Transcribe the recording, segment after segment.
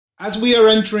As we are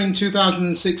entering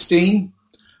 2016,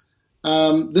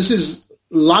 this is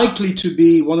likely to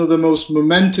be one of the most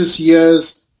momentous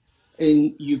years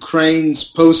in Ukraine's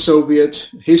post-Soviet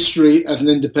history as an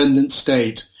independent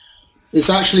state.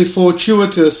 It's actually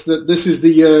fortuitous that this is the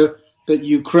year that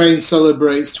Ukraine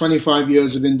celebrates 25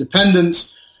 years of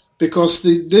independence, because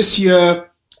this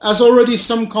year, as already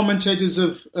some commentators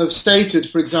have stated,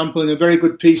 for example, in a very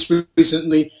good piece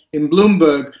recently in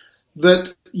Bloomberg,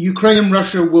 that Ukraine and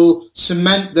Russia will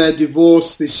cement their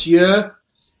divorce this year,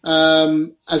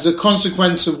 as a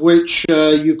consequence of which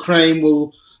Ukraine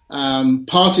will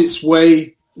part its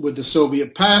way with the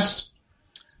Soviet past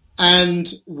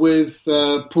and with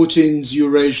Putin's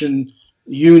Eurasian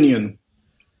Union.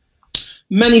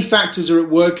 Many factors are at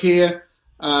work here.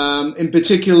 In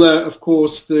particular, of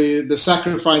course, the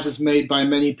sacrifices made by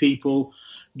many people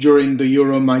during the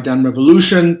Euromaidan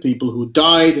revolution, people who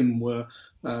died and were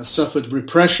suffered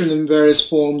repression in various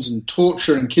forms and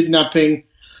torture and kidnapping,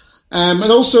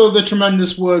 and also the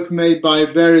tremendous work made by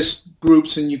various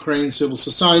groups in Ukrainian civil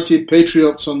society,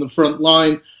 patriots on the front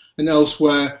line and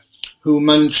elsewhere, who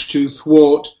managed to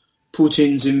thwart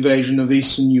Putin's invasion of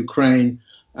eastern Ukraine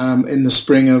in the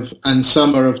spring and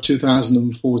summer of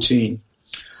 2014.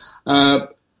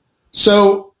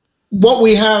 So what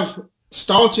we have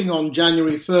starting on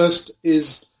January 1st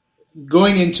is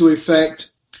going into effect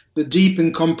the deep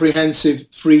and comprehensive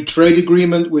free trade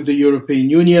agreement with the European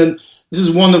Union. This is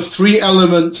one of three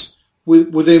elements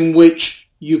within which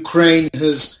Ukraine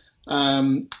has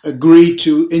agreed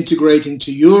to integrate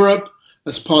into Europe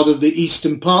as part of the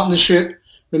Eastern Partnership.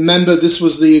 Remember, this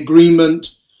was the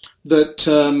agreement that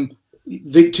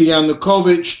Viktor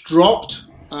Yanukovych dropped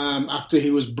after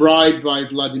he was bribed by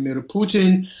Vladimir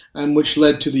Putin, and which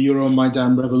led to the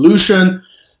Euromaidan revolution.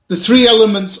 The three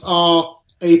elements are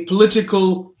a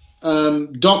political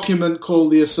document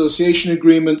called the Association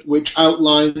Agreement, which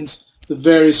outlines the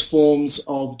various forms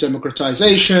of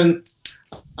democratization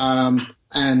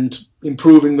and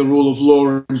improving the rule of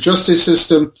law and justice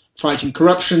system, fighting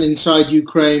corruption inside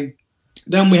Ukraine.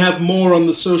 Then we have more on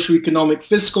the socio-economic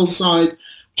fiscal side,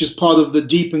 which is part of the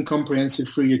deep and comprehensive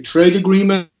free trade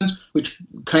agreement, which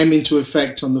came into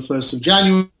effect on the 1st of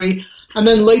January. And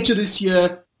then later this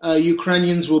year,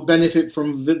 Ukrainians will benefit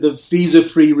from the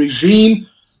visa-free regime,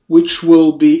 which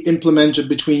will be implemented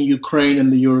between Ukraine and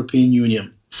the European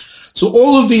Union. So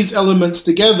all of these elements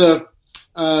together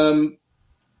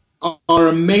are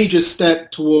a major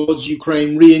step towards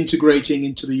Ukraine reintegrating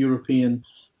into the European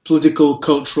political,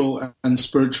 cultural, and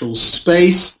spiritual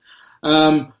space.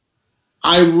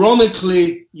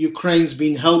 Ironically, Ukraine's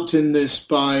been helped in this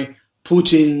by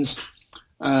Putin's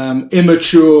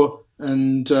immature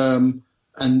and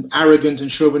arrogant and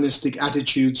chauvinistic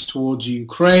attitudes towards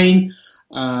Ukraine,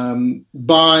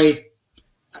 by,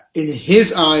 in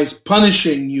his eyes,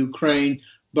 punishing Ukraine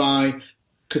by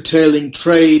curtailing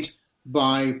trade,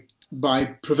 by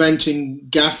preventing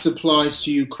gas supplies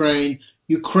to Ukraine.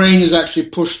 Ukraine is actually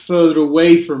pushed further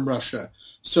away from Russia.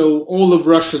 So all of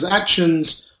Russia's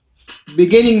actions,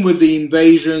 beginning with the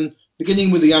invasion,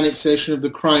 beginning with the annexation of the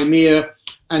Crimea,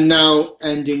 and now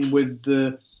ending with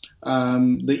the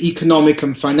economic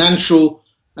and financial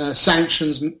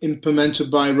sanctions implemented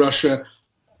by Russia,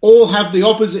 all have the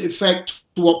opposite effect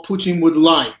to what Putin would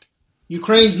like.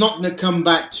 Ukraine's not going to come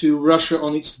back to Russia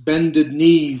on its bended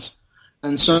knees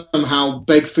and somehow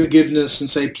beg forgiveness and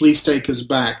say, please take us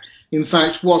back. In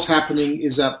fact, what's happening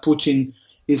is that Putin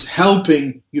is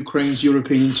helping Ukraine's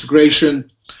European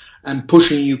integration and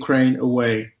pushing Ukraine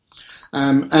away.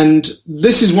 And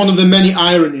this is one of the many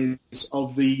ironies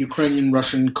of the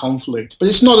Ukrainian-Russian conflict. But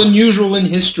it's not unusual in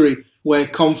history where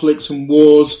conflicts and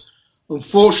wars,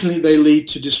 unfortunately, they lead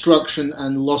to destruction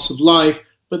and loss of life,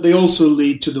 but they also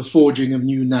lead to the forging of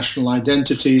new national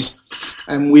identities.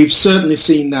 And we've certainly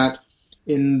seen that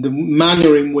in the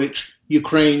manner in which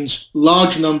Ukraine's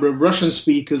large number of Russian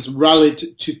speakers rallied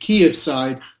to Kyiv's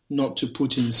side, not to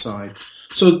Putin's side.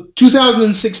 So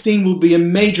 2016 will be a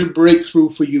major breakthrough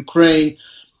for Ukraine,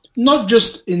 not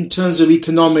just in terms of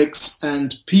economics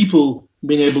and people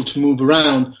being able to move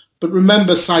around, but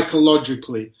remember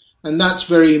psychologically. And that's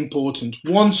very important.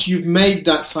 Once you've made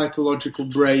that psychological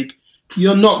break,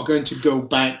 you're not going to go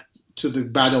back to the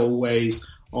bad old ways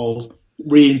of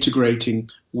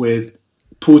reintegrating with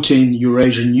Putin,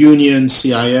 Eurasian Union,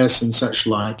 CIS, and such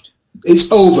like.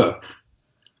 It's over.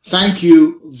 Thank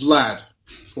you, Vlad,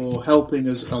 for helping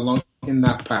us along in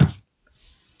that path.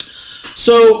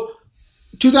 So,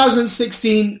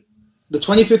 2016, the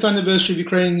 25th anniversary of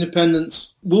Ukrainian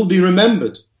independence, will be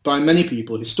remembered by many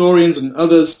people, historians and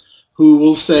others, who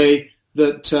will say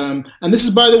that, and this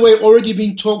is, by the way, already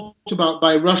been talked about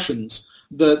by Russians,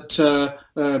 that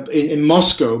in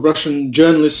Moscow, Russian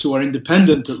journalists who are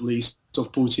independent, at least,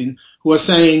 of Putin, who are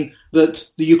saying that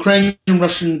the Ukrainian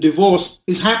Russian divorce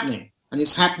is happening, and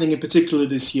it's happening in particular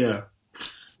this year.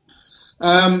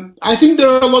 I think there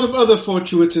are a lot of other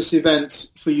fortuitous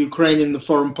events for Ukraine in the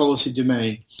foreign policy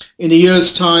domain. In a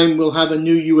year's time, we'll have a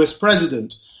new US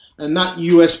president, and that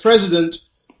US president,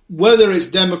 whether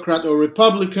it's Democrat or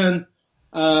Republican,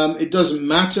 it doesn't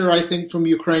matter, I think, from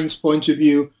Ukraine's point of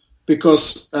view,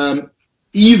 because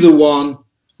either one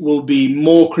will be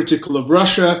more critical of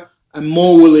Russia and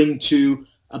more willing to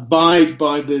abide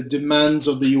by the demands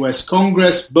of the US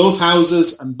Congress, both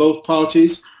houses and both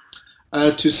parties,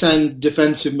 to send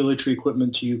defensive military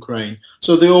equipment to Ukraine.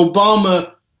 So the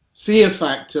Obama fear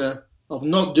factor of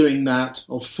not doing that,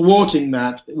 of thwarting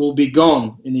that, will be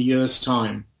gone in a year's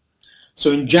time.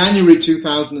 So in January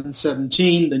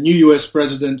 2017, the new US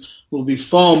president will be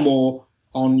far more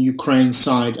on Ukraine's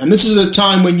side. And this is a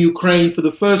time when Ukraine, for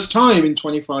the first time in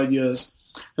 25 years,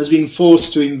 has been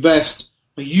forced to invest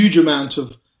a huge amount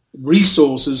of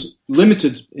resources,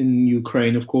 limited in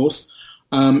Ukraine, of course,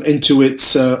 into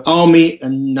its army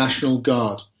and National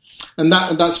Guard. And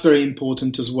that's very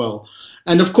important as well.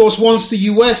 And of course, once the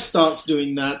US starts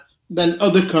doing that, then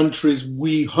other countries,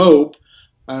 we hope,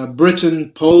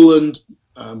 Britain, Poland,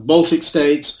 Baltic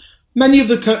states,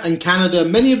 and Canada,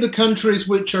 many of the countries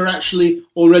which are actually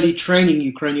already training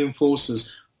Ukrainian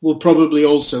forces will probably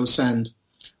also send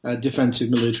defensive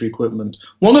military equipment.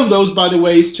 One of those, by the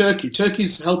way, is Turkey. Turkey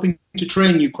is helping to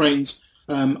train Ukraine's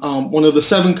one of the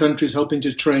 7 countries helping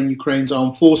to train Ukraine's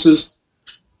armed forces.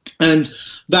 And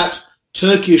that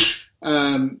Turkish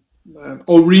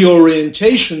or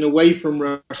reorientation away from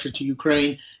Russia to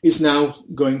Ukraine is now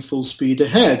going full speed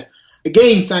ahead.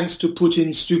 Again, thanks to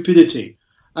Putin's stupidity.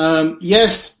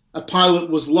 Yes, a pilot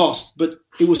was lost, but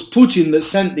it was Putin that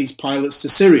sent these pilots to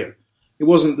Syria. It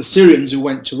wasn't the Syrians who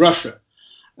went to Russia.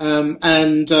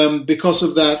 Because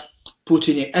of that,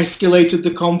 Putin escalated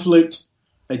the conflict,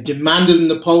 demanded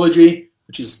an apology,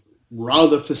 which is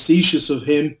rather facetious of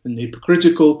him and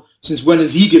hypocritical, since when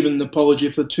has he given an apology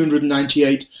for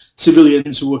 298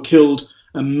 civilians who were killed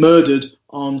and murdered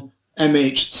on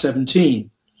MH17?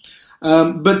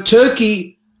 But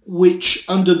Turkey, which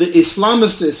under the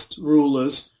Islamicist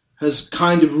rulers has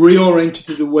kind of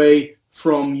reoriented away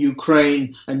from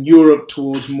Ukraine and Europe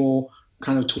towards more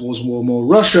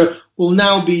Russia, will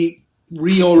now be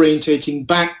reorientating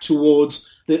back towards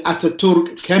the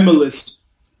Ataturk Kemalist,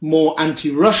 more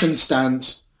anti-Russian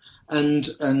stance,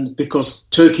 and because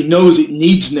Turkey knows it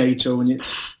needs NATO in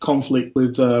its conflict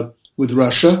with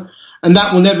Russia, and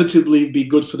that will inevitably be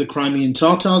good for the Crimean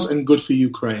Tatars and good for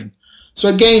Ukraine. So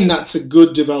again, that's a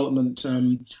good development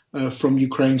from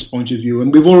Ukraine's point of view,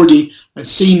 and we've already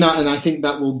seen that, and I think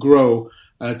that will grow.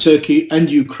 Turkey and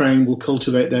Ukraine will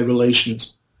cultivate their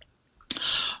relations.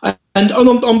 And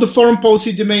on the foreign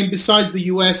policy domain, besides the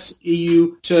US,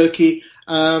 EU, Turkey,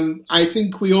 I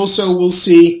think we also will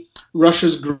see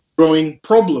Russia's growing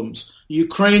problems.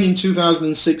 Ukraine in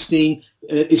 2016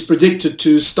 is predicted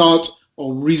to start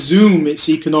or resume its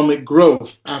economic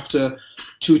growth after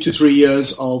 2 to 3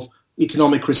 years of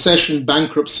economic recession,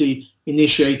 bankruptcy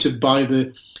initiated by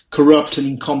the corrupt and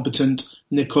incompetent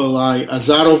Nikolai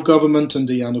Azarov government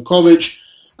under Yanukovych.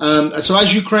 So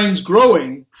as Ukraine's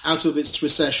growing out of its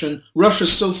recession,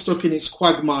 Russia's still stuck in its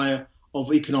quagmire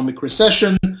of economic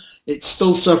recession. It's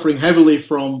still suffering heavily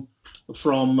from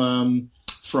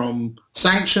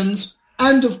sanctions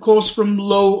and, of course, from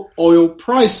low oil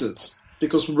prices,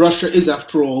 because Russia is,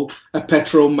 after all, a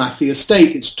petro-mafia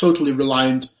state. It's totally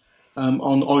reliant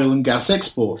on oil and gas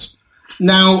exports.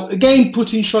 Now, again,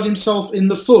 Putin shot himself in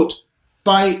the foot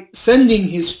by sending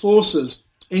his forces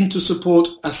in to support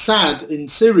Assad in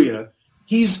Syria.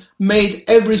 He's made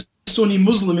every Sunni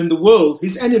Muslim in the world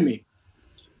his enemy.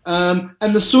 And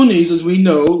the Sunnis, as we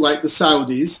know, like the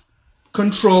Saudis,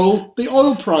 control the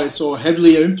oil price or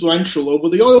heavily influential over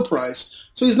the oil price.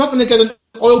 So he's not going to get an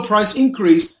oil price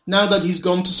increase now that he's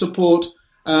gone to support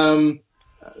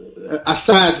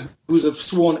Assad, who's a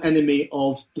sworn enemy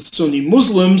of the Sunni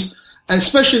Muslims, and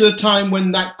especially at a time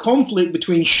when that conflict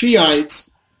between Shiites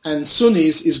and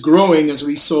Sunnis is growing, as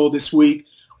we saw this week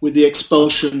with the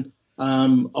expulsion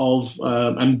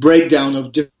and breakdown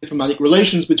of diplomatic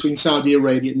relations between Saudi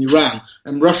Arabia and Iran.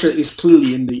 And Russia is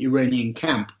clearly in the Iranian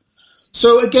camp.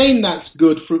 So again, that's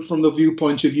good from the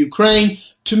viewpoint of Ukraine.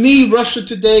 To me, Russia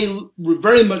today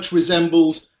very much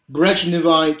resembles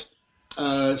Brezhnevite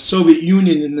Soviet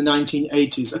Union in the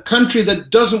 1980s, a country that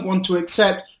doesn't want to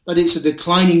accept that it's a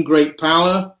declining great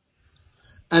power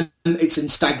and it's in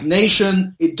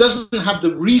stagnation. It doesn't have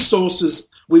the resources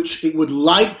which it would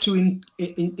like to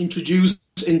introduce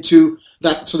into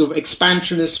that sort of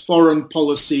expansionist foreign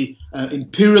policy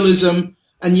imperialism,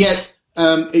 and yet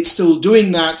it's still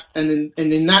doing that, and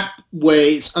in that way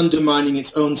it's undermining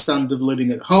its own standard of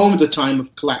living at home at a time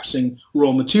of collapsing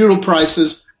raw material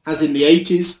prices, as in the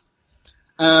 80s,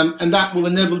 and that will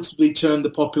inevitably turn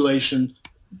the population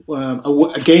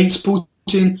against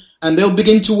Putin, and they'll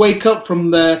begin to wake up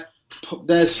from their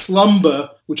slumber,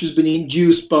 which has been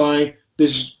induced by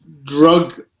this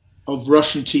drug of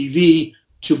Russian TV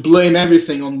to blame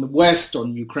everything on the West,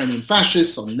 on Ukrainian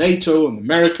fascists, on NATO, on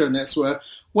America and elsewhere,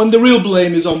 when the real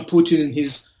blame is on Putin and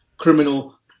his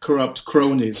criminal, corrupt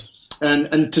cronies.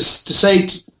 And to say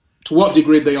to what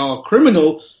degree they are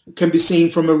criminal can be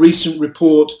seen from a recent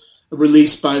report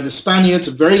released by the Spaniards,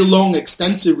 a very long,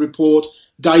 extensive report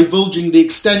divulging the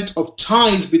extent of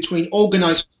ties between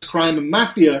organized crime and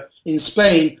mafia in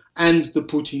Spain and the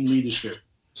Putin leadership.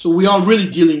 So we are really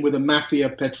dealing with a mafia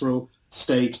petro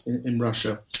state in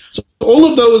Russia. So all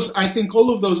of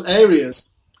those areas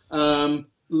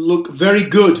look very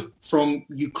good from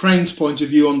Ukraine's point of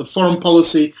view on the foreign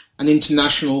policy and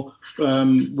international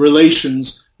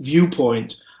relations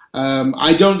viewpoint.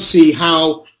 I don't see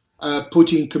how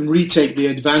Putin can retake the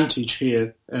advantage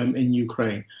here in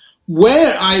Ukraine.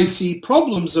 Where I see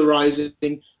problems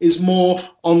arising is more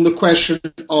on the question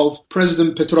of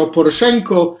President Petro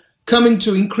Poroshenko coming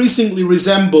to increasingly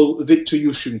resemble Viktor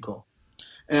Yushchenko.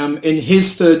 In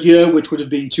his third year, which would have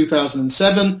been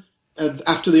 2007,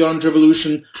 after the Orange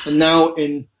Revolution, and now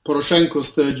in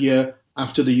Poroshenko's third year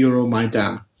after the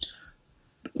Euromaidan.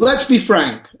 Let's be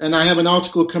frank, and I have an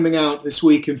article coming out this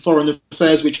week in Foreign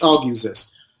Affairs which argues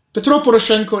this. Petro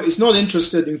Poroshenko is not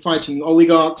interested in fighting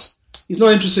oligarchs. He's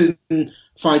not interested in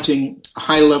fighting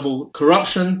high-level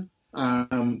corruption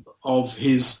of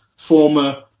his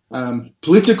former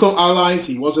political allies.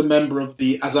 He was a member of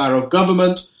the Azarov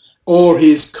government, or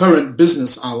his current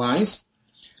business allies.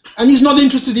 And he's not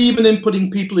interested even in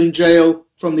putting people in jail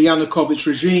from the Yanukovych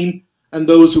regime and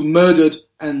those who murdered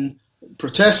and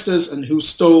protesters and who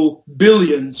stole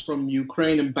billions from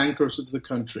Ukraine and bankrupted the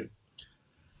country.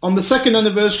 On the second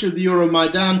anniversary of the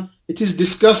Euromaidan, it is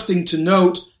disgusting to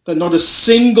note that not a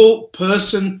single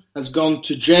person has gone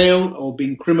to jail or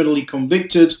been criminally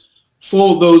convicted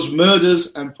for those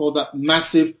murders and for that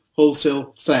massive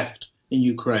wholesale theft in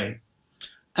Ukraine.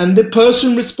 And the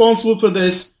person responsible for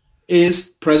this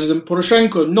is President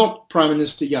Poroshenko, not Prime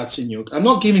Minister Yatsenyuk. I'm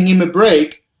not giving him a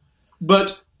break,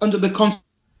 but under the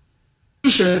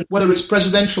constitution, whether it's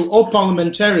presidential or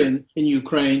parliamentarian in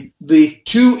Ukraine, the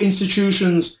two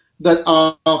institutions that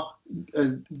are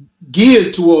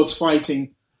geared towards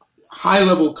fighting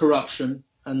high-level corruption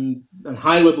and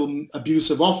high-level abuse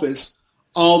of office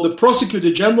are the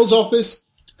Prosecutor General's Office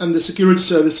and the Security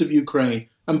Service of Ukraine.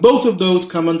 And both of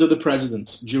those come under the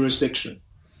president's jurisdiction.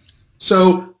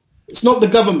 So it's not the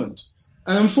government.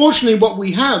 And unfortunately, what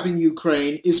we have in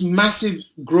Ukraine is massive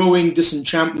growing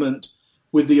disenchantment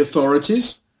with the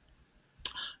authorities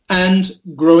and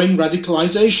growing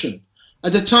radicalization.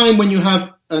 At a time when you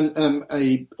have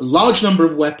a large number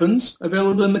of weapons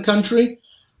available in the country,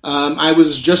 I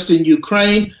was just in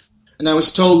Ukraine and I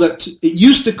was told that it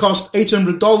used to cost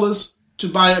 $800 to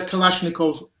buy a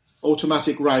Kalashnikov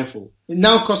automatic rifle. It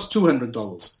now costs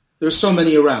 $200. There are so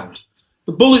many around.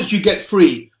 The bullets you get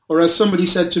free, or as somebody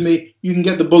said to me, you can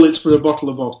get the bullets for a bottle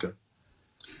of vodka.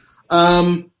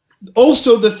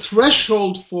 Also, the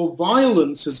threshold for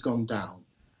violence has gone down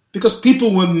because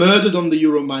people were murdered on the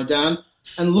Euromaidan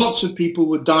and lots of people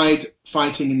were died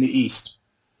fighting in the East.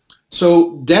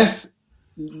 So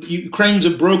Ukrainians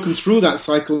have broken through that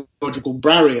psychological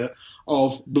barrier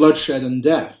of bloodshed and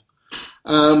death.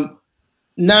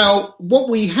 Now, what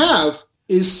we have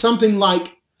is something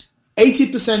like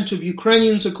 80% of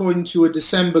Ukrainians, according to a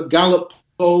December Gallup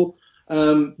poll,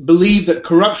 believe that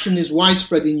corruption is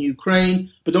widespread in Ukraine,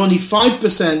 but only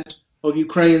 5% of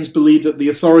Ukrainians believe that the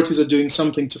authorities are doing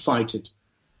something to fight it.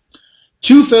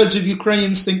 2/3 of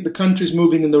Ukrainians think the country is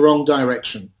moving in the wrong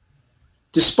direction,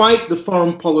 despite the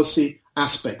foreign policy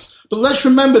aspects. But let's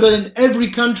remember that in every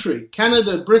country,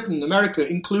 Canada, Britain, America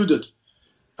included,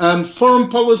 foreign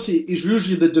policy is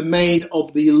usually the domain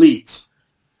of the elites.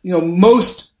 You know,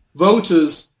 most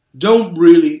voters don't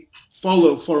really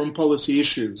follow foreign policy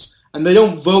issues, and they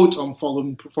don't vote on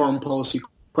foreign policy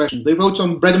questions. They vote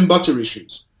on bread and butter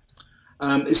issues.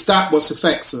 It's that what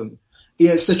affects them.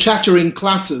 It's the chattering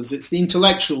classes, it's the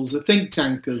intellectuals, the think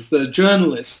tankers, the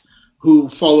journalists who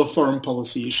follow foreign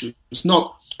policy issues. It's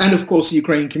not, and of course the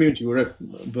Ukrainian community,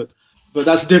 but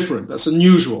that's different. That's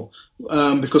unusual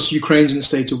because Ukraine's in a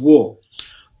state of war.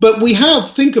 But we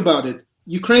have, think about it,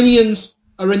 Ukrainians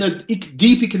are in a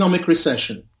deep economic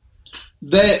recession.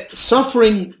 they're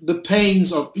suffering the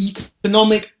pains of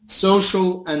economic,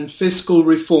 social and fiscal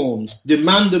reforms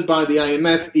demanded by the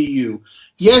IMF, EU.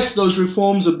 Yes, those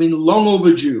reforms have been long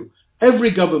overdue.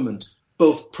 Every government,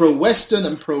 both pro-Western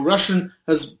and pro-Russian,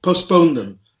 has postponed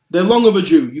them. They're long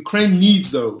overdue. Ukraine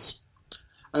needs those.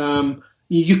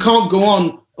 You can't go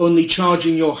on only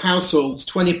charging your households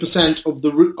 20%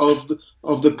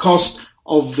 of the cost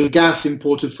of the gas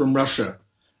imported from Russia.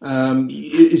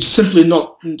 It's simply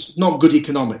not good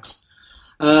economics.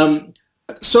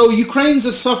 So Ukrainians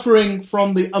are suffering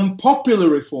from the unpopular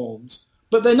reforms,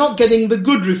 but they're not getting the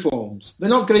good reforms. They're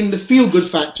not getting the feel-good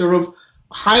factor of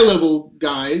high-level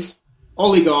guys,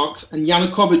 oligarchs, and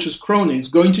Yanukovych's cronies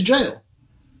going to jail.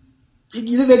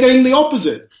 They're getting the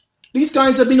opposite. These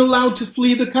guys have been allowed to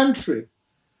flee the country.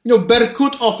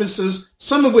 Berkut officers,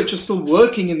 some of which are still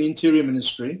working in the Interior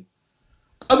Ministry,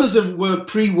 others were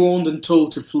pre-warned and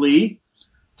told to flee.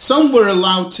 Some were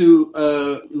allowed to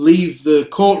leave the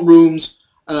courtrooms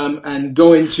and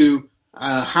go into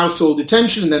household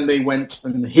detention, and then they went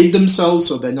and hid themselves,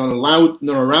 so they're not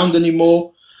around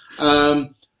anymore.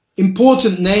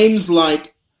 Important names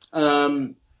like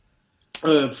former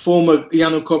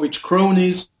Yanukovych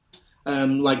cronies,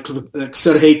 like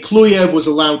Sergei Kluyev was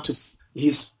allowed to,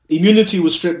 his immunity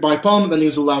was stripped by parliament, and he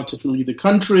was allowed to flee the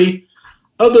country.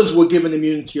 Others were given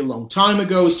immunity a long time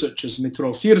ago, such as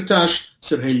Dmitro Firtash,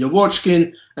 Sergei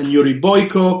Lavochkin, and Yuri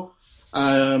Boyko.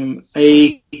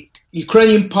 A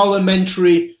Ukrainian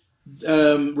parliamentary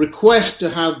request to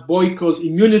have Boyko's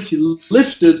immunity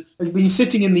lifted has been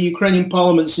sitting in the Ukrainian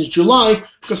parliament since July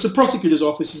because the prosecutor's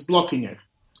office is blocking it.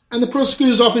 And the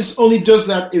prosecutor's office only does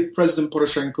that if President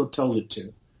Poroshenko tells it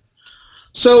to.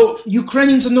 So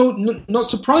Ukrainians are not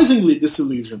surprisingly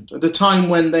disillusioned at a time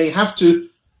when they have to,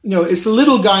 it's the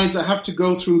little guys that have to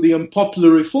go through the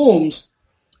unpopular reforms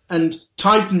and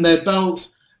tighten their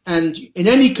belts. And in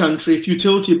any country, if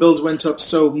utility bills went up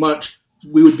so much,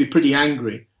 we would be pretty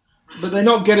angry. But they're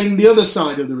not getting the other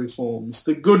side of the reforms,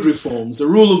 the good reforms, the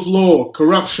rule of law,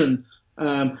 corruption,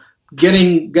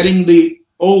 getting the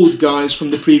old guys from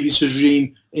the previous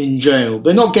regime in jail.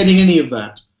 They're not getting any of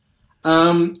that.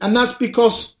 And that's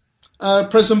because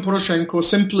President Poroshenko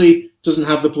simply doesn't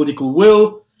have the political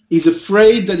will. He's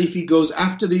afraid that if he goes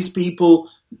after these people,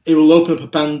 it will open up a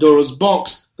Pandora's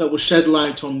box that will shed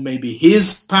light on maybe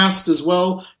his past as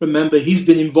well. Remember, he's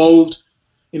been involved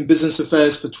in business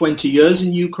affairs for 20 years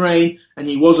in Ukraine, and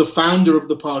he was a founder of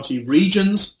the Party of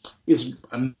Regions. He's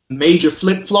a major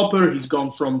flip-flopper. He's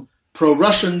gone from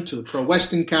pro-Russian to the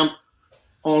pro-Western camp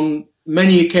on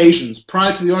many occasions.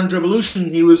 Prior to the Orange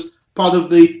Revolution, he was part of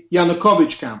the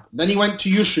Yanukovych camp. Then he went to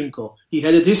Yushchenko. He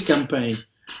headed his campaign.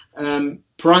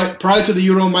 Prior to the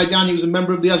Euromaidan, he was a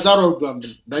member of the Azarov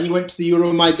government. Then he went to the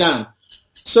Euromaidan.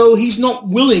 So he's not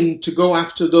willing to go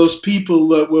after those people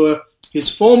that were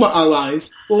his former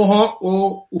allies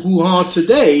or who are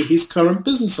today his current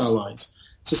business allies.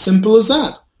 It's as simple as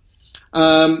that.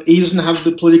 He doesn't have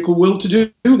the political will to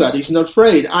do that. He's not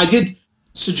afraid. I did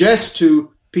suggest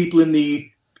to people in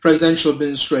the presidential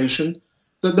administration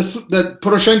that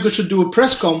Poroshenko should do a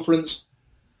press conference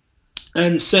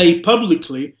and say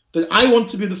publicly that I want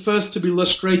to be the first to be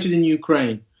lustrated in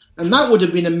Ukraine. And that would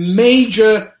have been a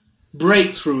major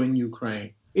breakthrough in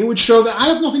Ukraine. It would show that I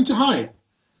have nothing to hide.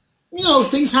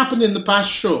 Things happened in the past,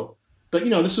 sure. But,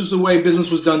 this was the way business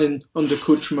was done under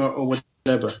Kuchma or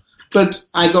whatever. But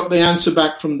I got the answer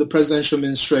back from the presidential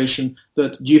administration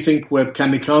that, do you think we're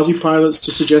kamikaze pilots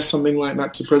to suggest something like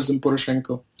that to President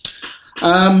Poroshenko?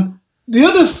 The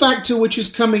other factor which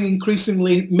is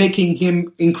making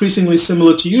him increasingly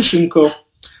similar to Yushchenko,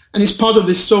 and is part of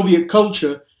this Soviet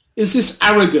culture, is this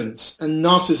arrogance and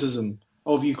narcissism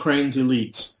of Ukraine's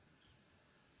elites.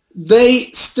 They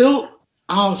still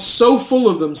are so full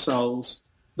of themselves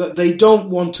that they don't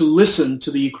want to listen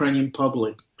to the Ukrainian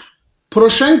public.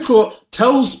 Poroshenko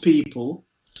tells people,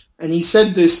 and he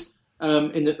said this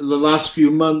in the last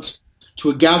few months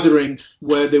to a gathering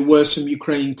where there were some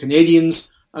Ukrainian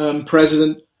Canadians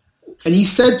present, and he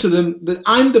said to them that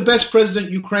I'm the best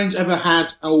president Ukraine's ever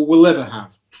had or will ever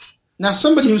have. Now,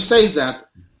 somebody who says that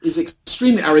is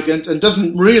extremely arrogant and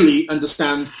doesn't really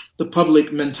understand the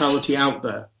public mentality out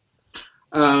there.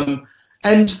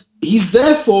 And he's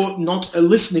therefore not a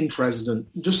listening president,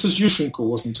 just as Yushchenko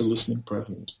wasn't a listening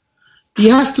president. He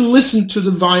has to listen to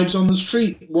the vibes on the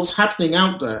street, what's happening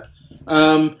out there.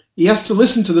 He has to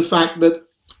listen to the fact that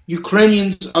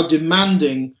Ukrainians are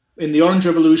demanding in the Orange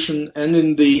Revolution and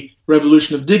in the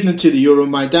Revolution of Dignity, the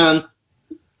Euromaidan,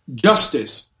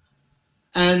 justice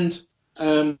and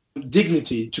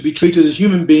dignity, to be treated as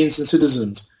human beings and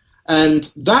citizens.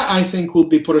 And that, I think, will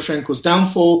be Poroshenko's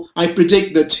downfall. I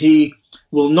predict that he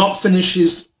will not finish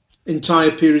his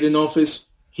entire period in office.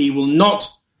 He will not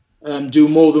do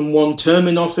more than one term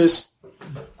in office.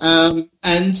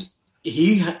 And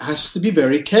he has to be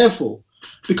very careful,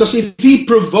 because if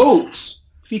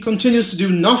he continues to do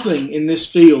nothing in this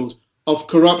field of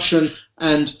corruption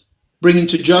and bringing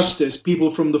to justice people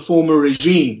from the former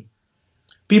regime,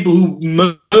 people who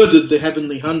murdered the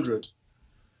Heavenly Hundred,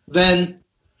 then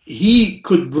he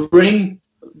could bring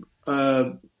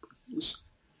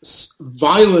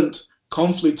violent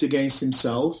conflict against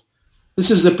himself. This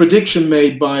is the prediction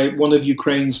made by one of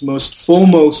Ukraine's most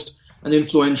foremost and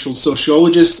influential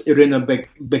sociologists, Irina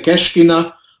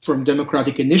Bekeshkina from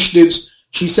Democratic Initiatives.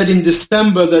 She said in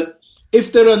December that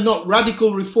if there are not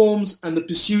radical reforms and the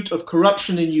pursuit of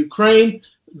corruption in Ukraine,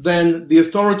 then the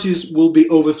authorities will be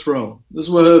overthrown.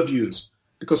 Those were her views,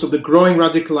 because of the growing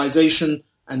radicalization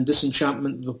and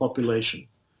disenchantment of the population.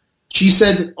 She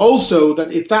said also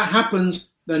that if that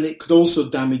happens, then it could also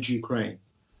damage Ukraine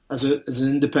as an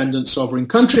independent sovereign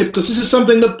country, because this is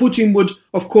something that Putin would,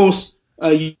 of course,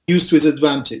 use to his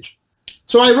advantage.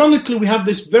 So ironically, we have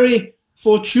this very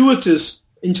fortuitous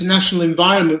international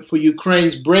environment for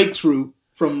Ukraine's breakthrough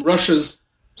from Russia's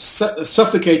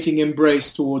suffocating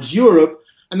embrace towards Europe,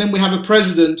 and then we have a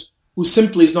president who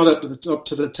simply is not up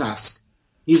to the task.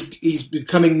 He's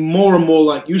becoming more and more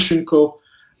like Yushchenko,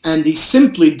 and he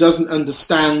simply doesn't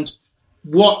understand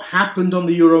what happened on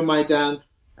the Euromaidan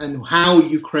and how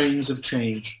Ukrainians have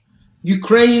changed.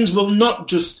 Ukrainians will not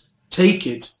just take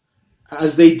it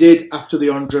as they did after the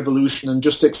Orange Revolution and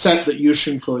just accept that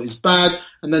Yushchenko is bad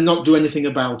and then not do anything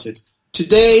about it.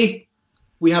 Today,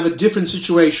 we have a different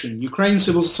situation. Ukrainian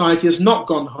civil society has not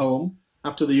gone home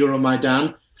after the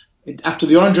Euromaidan. After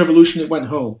the Orange Revolution, it went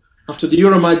home. After the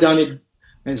Euromaidan,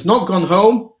 it's not gone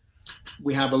home.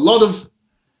 We have a lot of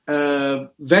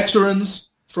veterans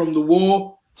from the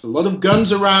war. There's a lot of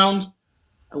guns around.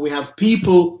 And we have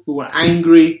people who are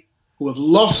angry, who have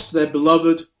lost their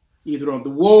beloved, either on the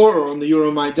war or on the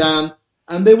Euromaidan,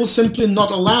 and they will simply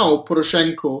not allow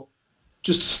Poroshenko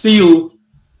just steal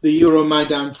the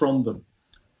Euromaidan from them.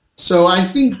 So I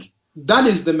think that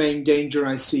is the main danger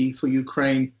I see for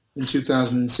Ukraine in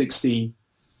 2016,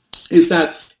 is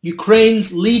that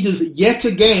Ukraine's leaders yet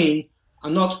again are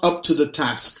not up to the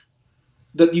task,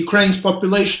 that Ukraine's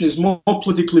population is more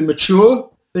politically mature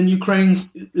than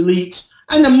Ukraine's elites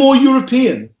and are more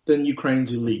European than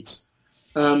Ukraine's elites,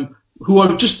 who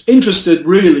are just interested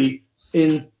really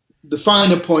in the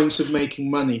finer points of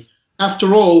making money.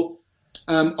 After all,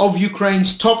 of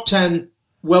Ukraine's top 10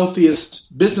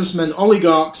 wealthiest businessmen,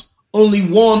 oligarchs, only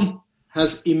one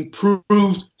has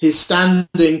improved his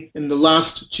standing in the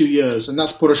last 2 years, and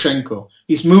that's Poroshenko.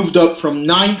 He's moved up from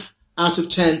 9th out of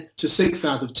 10 to 6th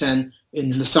out of 10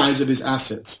 in the size of his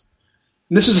assets.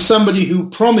 And this is somebody who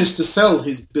promised to sell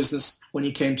his business when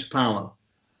he came to power.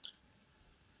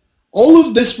 All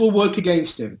of this will work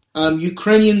against him.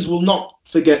 Ukrainians will not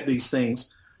forget these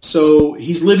things. So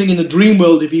he's living in a dream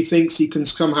world if he thinks he can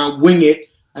somehow wing it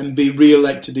and be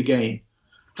re-elected again.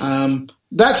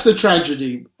 That's the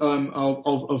tragedy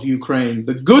of Ukraine.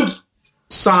 The good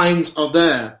signs are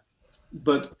there,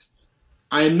 but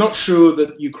I am not sure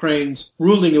that Ukraine's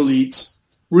ruling elites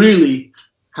really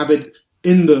have it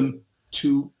in them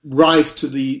to rise to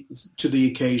the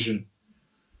occasion.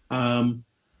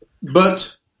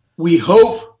 But we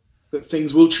hope that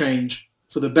things will change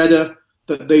for the better,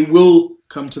 that they will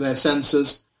come to their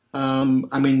senses.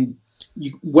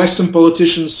 Western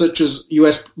politicians such as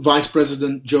US Vice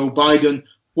President Joe Biden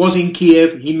was in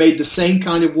Kyiv. He made the same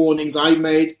kind of warnings I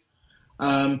made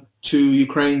to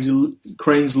Ukraine's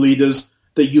leaders,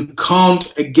 that you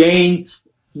can't again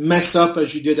mess up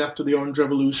as you did after the Orange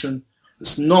Revolution.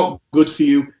 It's not good for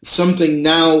you. It's something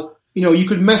now, you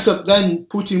could mess up then.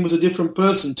 Putin was a different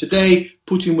person. Today,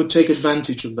 Putin would take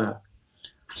advantage of that.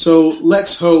 So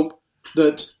let's hope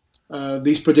that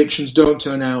these predictions don't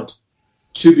turn out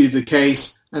to be the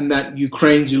case, and that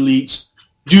Ukraine's elites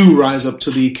do rise up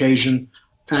to the occasion,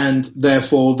 and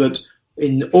therefore that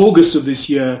in August of this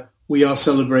year we are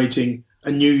celebrating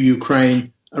a new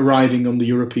Ukraine arriving on the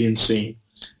European scene.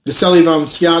 Veseli vám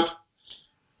sviat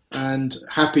and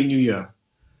Happy New Year.